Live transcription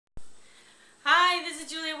is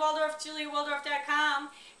Julia Waldorf, JuliaWaldorf.com,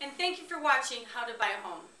 and thank you for watching How to Buy a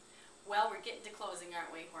Home. Well, we're getting to closing,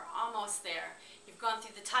 aren't we? We're almost there. You've gone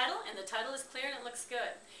through the title, and the title is clear and it looks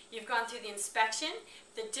good. You've gone through the inspection,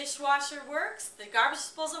 the dishwasher works, the garbage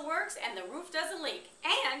disposal works, and the roof doesn't leak.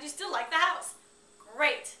 And you still like the house.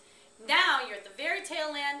 Great. Now you're at the very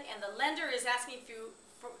tail end, and the lender is asking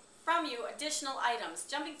from you additional items,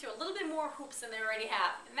 jumping through a little bit more hoops than they already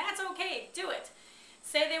have. And that's okay. Do it.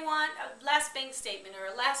 Say they want a last bank statement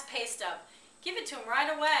or a last pay stub. Give it to them right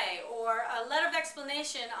away, or a letter of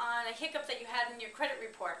explanation on a hiccup that you had in your credit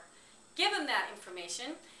report. Give them that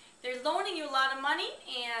information. They're loaning you a lot of money,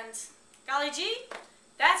 and golly gee,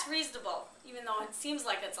 that's reasonable, even though it seems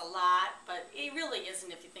like it's a lot, but it really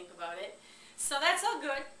isn't if you think about it. So that's all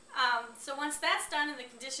good. So once that's done and the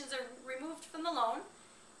conditions are removed from the loan,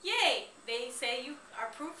 yay, they say you are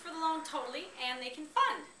approved for the loan totally and they can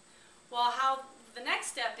fund. Well, how the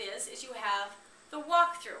next step is you have the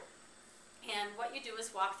walkthrough. And what you do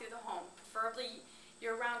is walk through the home. Preferably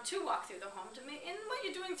you're around to walk through the home. And what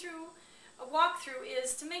you're doing through a walkthrough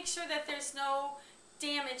is to make sure that there's no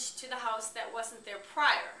damage to the house that wasn't there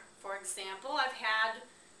prior. For example, I've had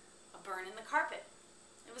a burn in the carpet.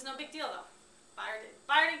 It was no big deal though.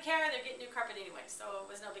 Buyer didn't care, they're getting new carpet anyway, so it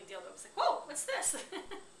was no big deal. But it was like, whoa, what's this?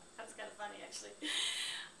 That was kind of funny actually.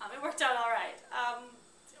 It worked out all right.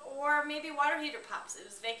 Or maybe water heater pops. It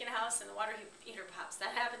was a vacant house and the water heater pops.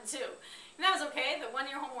 That happened too. And that was okay. The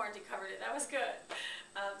 1-year home warranty covered it. That was good.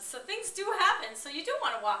 So things do happen. So you do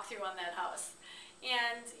want to walk through on that house.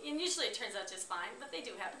 And usually it turns out just fine, but they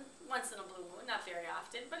do happen once in a blue moon. Not very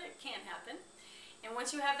often, but it can happen. And once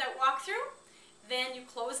you have that walkthrough, then you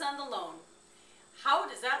close on the loan. How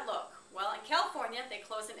does that look? Well, in California, they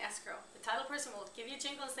close in escrow. The title person will give you a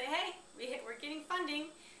jingle and say, hey, we're getting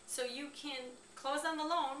funding, so you can close on the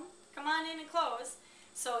loan. Come on in and close.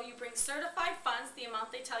 So you bring certified funds, the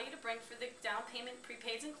amount they tell you to bring for the down payment,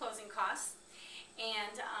 prepaids, and closing costs.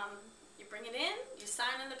 And you bring it in, you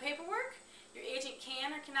sign in the paperwork. Your agent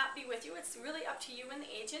can or cannot be with you. It's really up to you and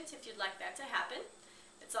the agent if you'd like that to happen.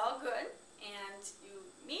 It's all good. And you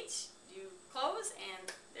meet, you close,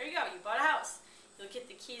 and there you go. You bought a house. You'll get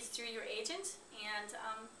the keys through your agent,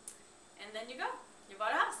 and then you go. You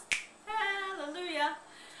bought a house. Hallelujah.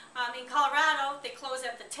 In Colorado, they close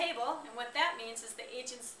at the table, and what that means is the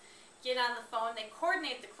agents get on the phone, they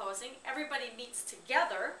coordinate the closing, everybody meets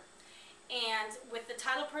together, and with the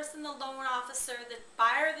title person, the loan officer, the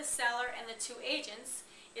buyer, the seller, and the two agents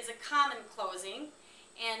is a common closing,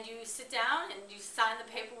 and you sit down and you sign the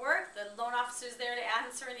paperwork. The loan officer is there to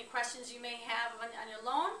answer any questions you may have on your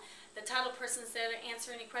loan. The title person is there to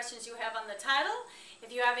answer any questions you have on the title.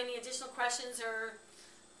 If you have any additional questions or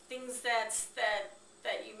things that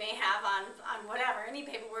you may have on whatever, any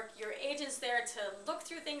paperwork, your agent's there to look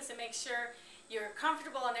through things and make sure you're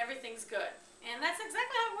comfortable and everything's good. And that's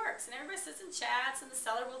exactly how it works. And everybody sits and chats, and the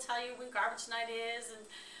seller will tell you when garbage night is, and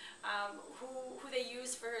who they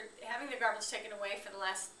use for having their garbage taken away for the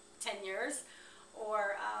last 10 years,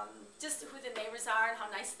 or just who the neighbors are and how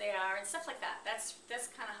nice they are and stuff like that. That's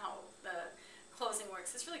kind of how the closing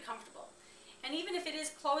works. It's really comfortable. And even if it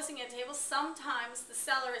is closing at a table, sometimes the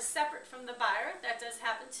seller is separate from the buyer. That does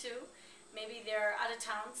happen too. Maybe they're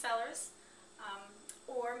out-of-town sellers,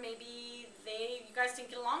 or maybe you guys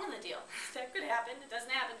didn't get along in the deal. That could happen. It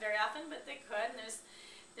doesn't happen very often, but they could. And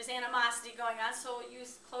there's animosity going on, so you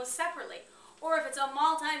close separately. Or if it's a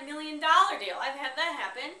multi-million-dollar deal, I've had that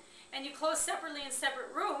happen, and you close separately in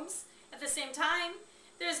separate rooms at the same time,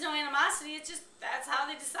 there's no animosity. It's just that's how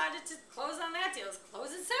they decided to close on that deal, is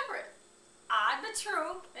close it separate. Odd but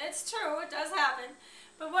true. It's true. It does happen.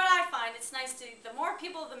 But what I find, it's nice to, the more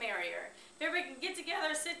people, the merrier. If everybody can get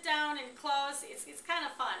together, sit down, and close, it's kind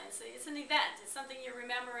of fun. It's an event. It's something you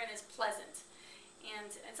remember and is pleasant.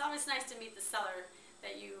 And it's always nice to meet the seller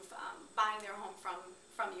that you've buying their home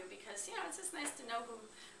from you, because it's just nice to know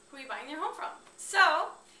who you're buying their home from.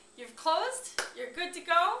 So you've closed, you're good to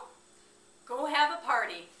go. Go have a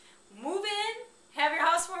party. Move in, have your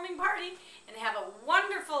housewarming party, and have a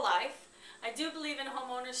wonderful life. I do believe in home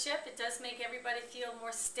ownership. It does make everybody feel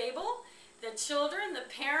more stable. The children, the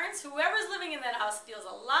parents, whoever's living in that house feels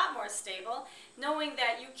a lot more stable, knowing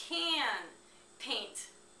that you can paint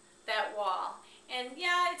that wall. And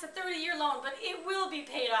yeah, it's a 30-year loan, but it will be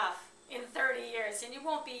paid off in 30 years, and you'll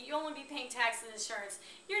only be paying tax and insurance.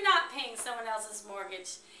 You're not paying someone else's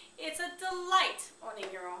mortgage. It's a delight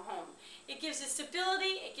owning your own home. It gives you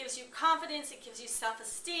stability, it gives you confidence, it gives you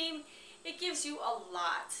self-esteem, it gives you a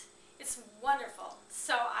lot. It's wonderful.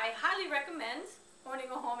 So I highly recommend owning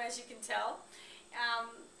a home, as you can tell.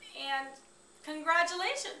 And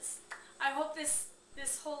congratulations. I hope this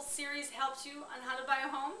this whole series helped you on how to buy a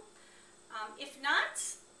home. If not,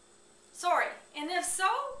 sorry. And if so,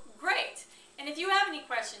 great. And if you have any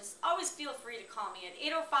questions, always feel free to call me at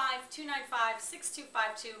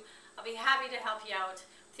 805-295-6252. I'll be happy to help you out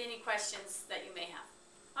with any questions that you may have.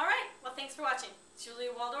 All right. Well, thanks for watching.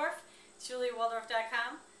 Julia Waldorf,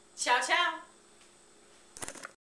 JuliaWaldorf.com. Ciao, ciao.